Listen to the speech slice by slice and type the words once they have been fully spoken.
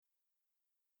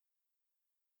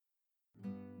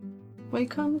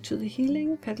Welcome to the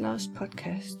Healing Pet Loss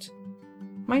podcast.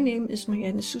 My name is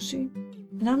Marianne Susie,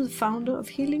 and I'm the founder of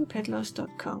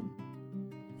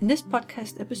HealingPetLoss.com. In this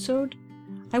podcast episode,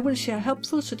 I will share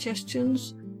helpful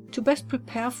suggestions to best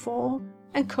prepare for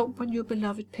and cope when your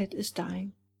beloved pet is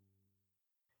dying.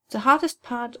 The hardest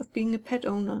part of being a pet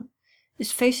owner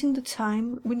is facing the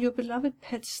time when your beloved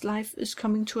pet's life is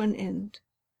coming to an end.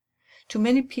 To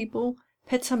many people,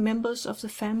 pets are members of the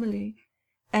family,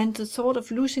 and the thought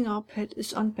of losing our pet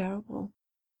is unbearable.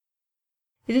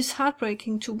 It is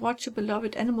heartbreaking to watch a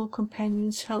beloved animal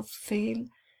companion's health fail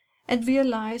and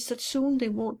realize that soon they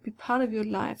won't be part of your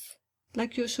life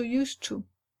like you're so used to.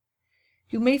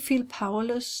 You may feel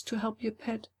powerless to help your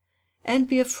pet and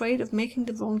be afraid of making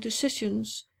the wrong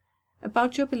decisions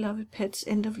about your beloved pet's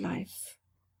end of life.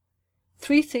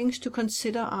 3 things to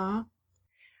consider are: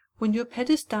 when your pet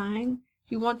is dying,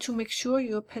 you want to make sure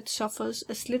your pet suffers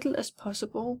as little as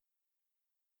possible.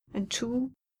 And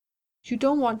 2, you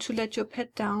don't want to let your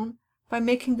pet down by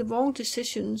making the wrong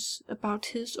decisions about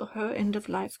his or her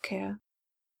end-of-life care.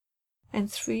 And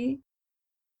 3,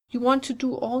 you want to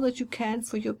do all that you can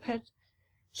for your pet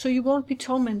so you won't be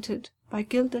tormented by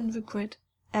guilt and regret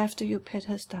after your pet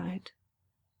has died.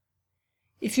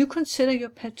 If you consider your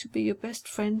pet to be your best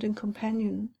friend and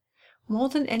companion, more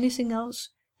than anything else,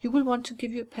 you will want to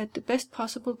give your pet the best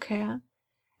possible care,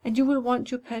 and you will want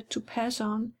your pet to pass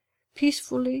on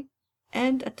peacefully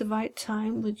and at the right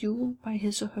time with you by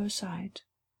his or her side.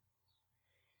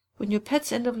 When your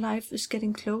pet's end of life is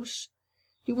getting close,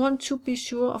 you want to be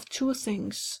sure of 2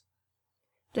 things: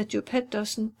 that your pet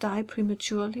doesn't die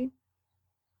prematurely,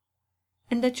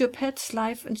 and that your pet's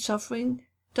life and suffering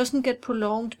doesn't get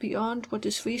prolonged beyond what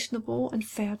is reasonable and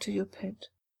fair to your pet.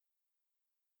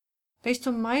 Based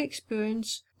on my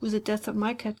experience with the death of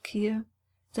my cat Kia,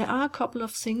 there are a couple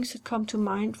of things that come to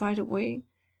mind right away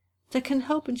that can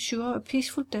help ensure a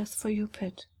peaceful death for your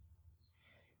pet.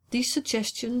 These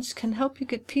suggestions can help you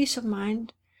get peace of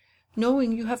mind,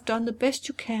 knowing you have done the best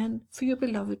you can for your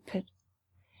beloved pet,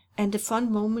 and the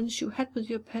fun moments you had with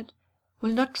your pet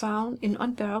will not drown in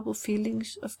unbearable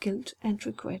feelings of guilt and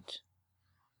regret.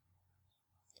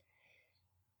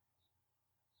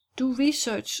 Do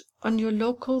research on your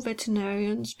local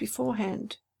veterinarians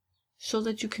beforehand, so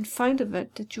that you can find a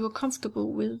vet that you are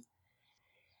comfortable with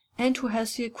and who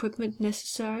has the equipment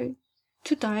necessary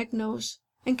to diagnose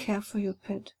and care for your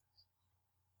pet.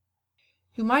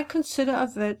 You might consider a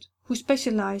vet who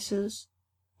specializes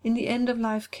in the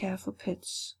end-of-life care for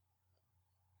pets.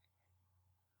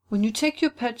 When you take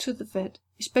your pet to the vet,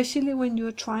 especially when you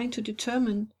are trying to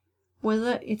determine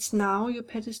whether it's now your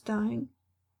pet is dying,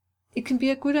 it can be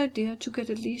a good idea to get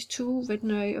at least 2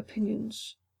 veterinary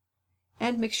opinions,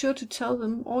 and make sure to tell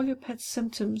them all your pet's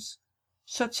symptoms,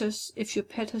 such as if your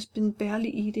pet has been barely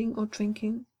eating or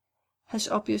drinking, has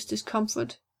obvious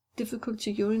discomfort,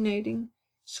 difficulty urinating,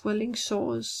 swelling,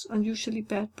 sores, unusually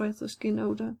bad breath or skin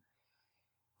odor,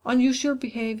 unusual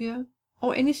behavior,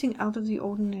 or anything out of the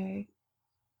ordinary.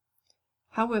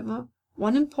 However,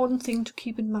 one important thing to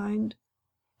keep in mind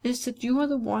is that you are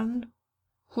the one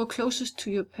who are closest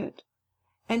to your pet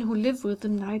and who live with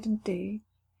them night and day,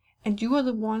 and you are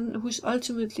the one who is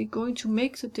ultimately going to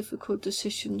make the difficult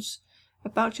decisions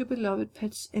about your beloved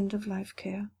pet's end-of-life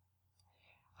care.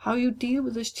 How you deal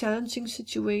with this challenging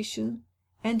situation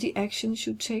and the actions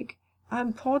you take are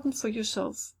important for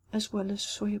yourself as well as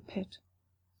for your pet.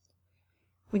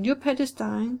 When your pet is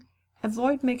dying,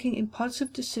 avoid making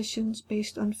impulsive decisions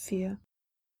based on fear.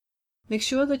 Make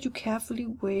sure that you carefully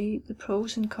weigh the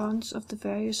pros and cons of the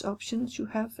various options you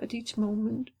have at each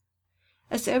moment,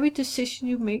 as every decision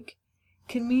you make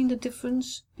can mean the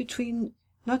difference between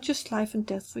not just life and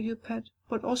death for your pet,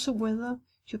 but also whether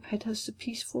your pet has a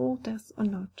peaceful death or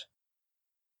not.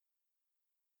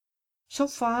 So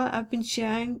far, I've been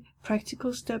sharing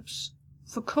practical steps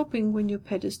for coping when your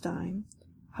pet is dying.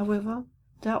 However,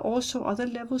 there are also other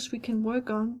levels we can work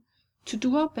on to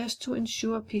do our best to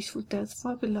ensure a peaceful death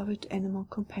for a beloved animal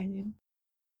companion.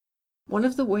 One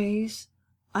of the ways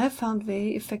I have found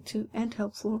very effective and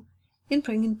helpful in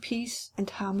bringing peace and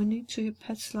harmony to your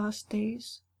pet's last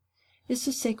days is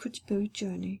the Sacred Spirit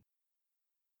Journey.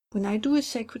 When I do a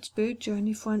Sacred Spirit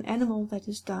Journey for an animal that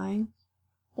is dying,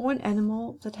 or an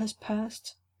animal that has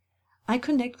passed, I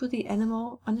connect with the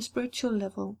animal on a spiritual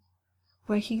level,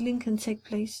 where healing can take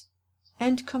place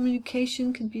and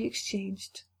communication can be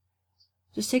exchanged.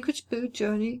 The Sacred Spirit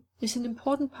Journey is an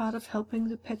important part of helping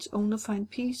the pet's owner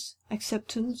find peace,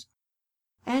 acceptance,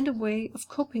 and a way of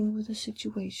coping with the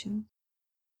situation.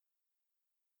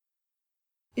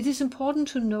 It is important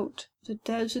to note that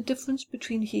there is a difference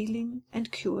between healing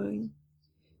and curing.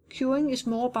 Curing is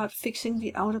more about fixing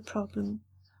the outer problem,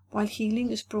 while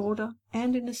healing is broader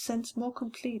and, in a sense, more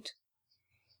complete.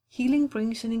 Healing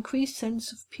brings an increased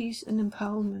sense of peace and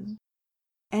empowerment,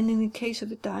 and in the case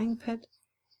of a dying pet,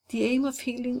 the aim of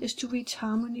healing is to reach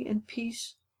harmony and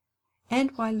peace,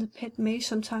 and while the pet may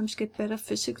sometimes get better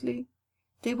physically,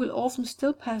 they will often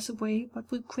still pass away,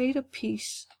 but with greater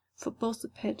peace for both the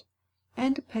pet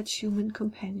and the pet's human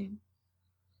companion.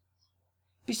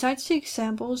 Besides the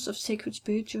examples of sacred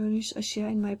spirit journeys I share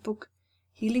in my book,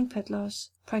 Healing Pet Loss: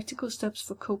 Practical Steps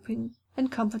for Coping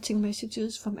and Comforting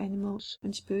Messages from Animals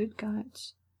and Spirit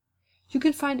Guides, you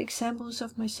can find examples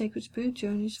of my sacred spirit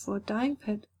journeys for a dying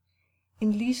pet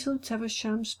in Liesl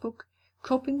Tavasham's book,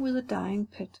 Coping with a Dying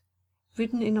Pet,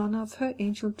 written in honor of her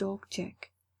angel dog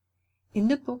Jack. In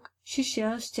the book, she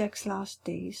shares Jack's last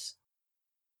days.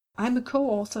 I'm a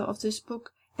co-author of this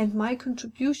book, and my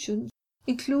contribution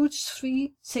includes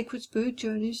 3 sacred spirit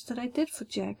journeys that I did for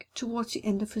Jack towards the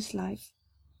end of his life,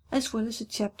 as well as a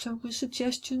chapter with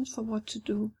suggestions for what to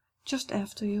do just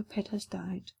after your pet has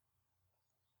died.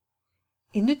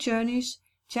 In the journeys,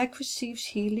 Jack receives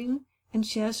healing and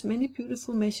shares many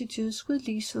beautiful messages with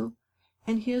Liesl,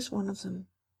 and here's one of them.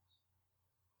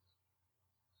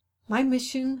 My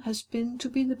mission has been to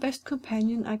be the best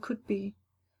companion I could be,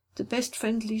 the best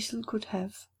friend Liesl could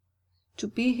have, to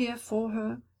be here for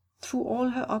her through all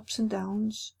her ups and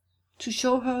downs, to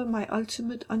show her my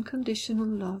ultimate unconditional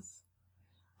love.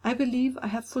 I believe I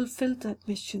have fulfilled that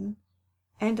mission,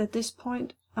 and at this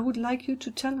point I would like you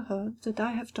to tell her that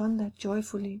I have done that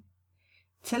joyfully.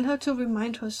 Tell her to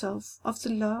remind herself of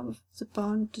the love, the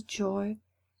bond, the joy,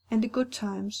 and the good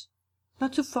times,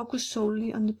 not to focus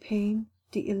solely on the pain,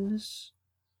 the illness.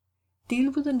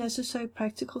 Deal with the necessary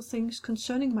practical things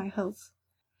concerning my health,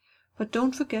 but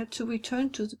don't forget to return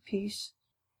to the peace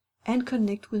and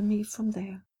connect with me from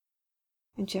there.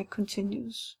 And Jack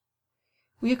continues,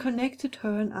 we are connected,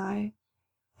 her and I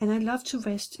love to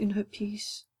rest in her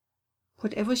peace.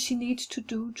 Whatever she needs to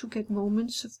do to get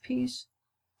moments of peace,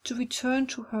 to return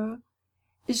to her,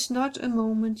 is not a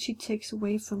moment she takes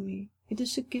away from me. It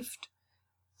is a gift,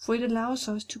 for it allows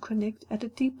us to connect at a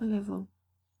deeper level.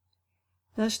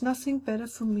 There is nothing better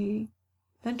for me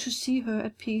than to see her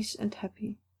at peace and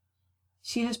happy.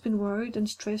 She has been worried and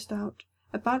stressed out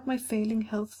about my failing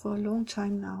health for a long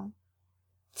time now.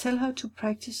 Tell her to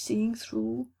practice seeing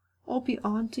through or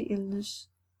beyond the illness.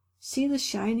 See the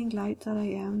shining light that I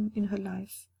am in her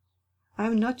life. I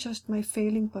am not just my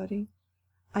failing body.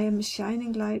 I am a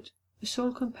shining light, a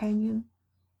soul companion,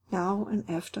 now and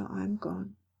after I am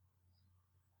gone.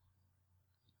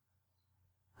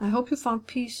 I hope you found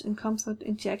peace and comfort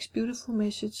in Jack's beautiful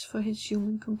message for his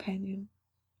human companion.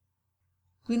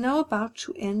 We're now about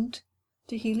to end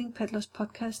the Healing Pet Loss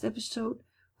podcast episode,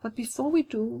 but before we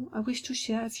do, I wish to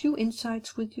share a few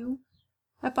insights with you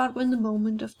about when the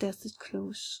moment of death is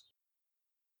close.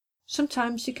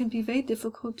 Sometimes it can be very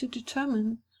difficult to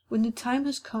determine when the time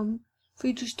has come for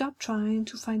you to stop trying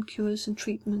to find cures and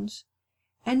treatments,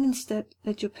 and instead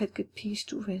let your pet get peace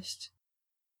to rest.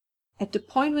 At the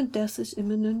point when death is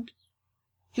imminent,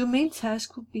 your main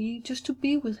task will be just to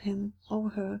be with him or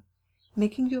her,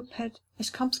 making your pet as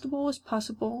comfortable as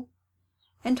possible,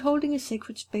 and holding a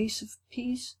sacred space of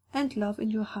peace and love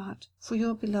in your heart for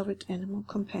your beloved animal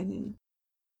companion.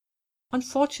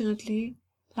 Unfortunately,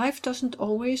 life doesn't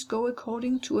always go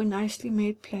according to a nicely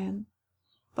made plan,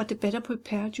 but the better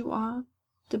prepared you are,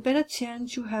 the better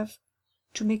chance you have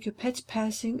to make your pet's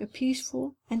passing a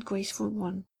peaceful and graceful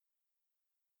one.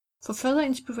 For further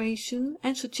inspiration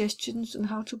and suggestions on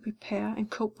how to prepare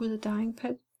and cope with a dying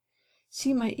pet,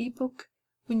 see my ebook,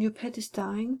 When Your Pet is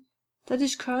Dying, that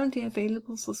is currently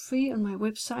available for free on my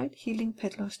website,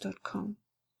 healingpetloss.com.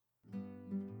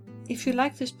 If you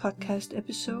like this podcast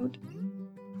episode,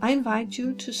 I invite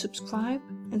you to subscribe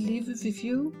and leave a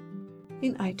review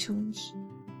in iTunes.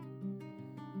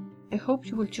 I hope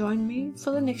you will join me for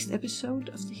the next episode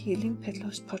of the Healing Pet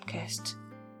Loss podcast.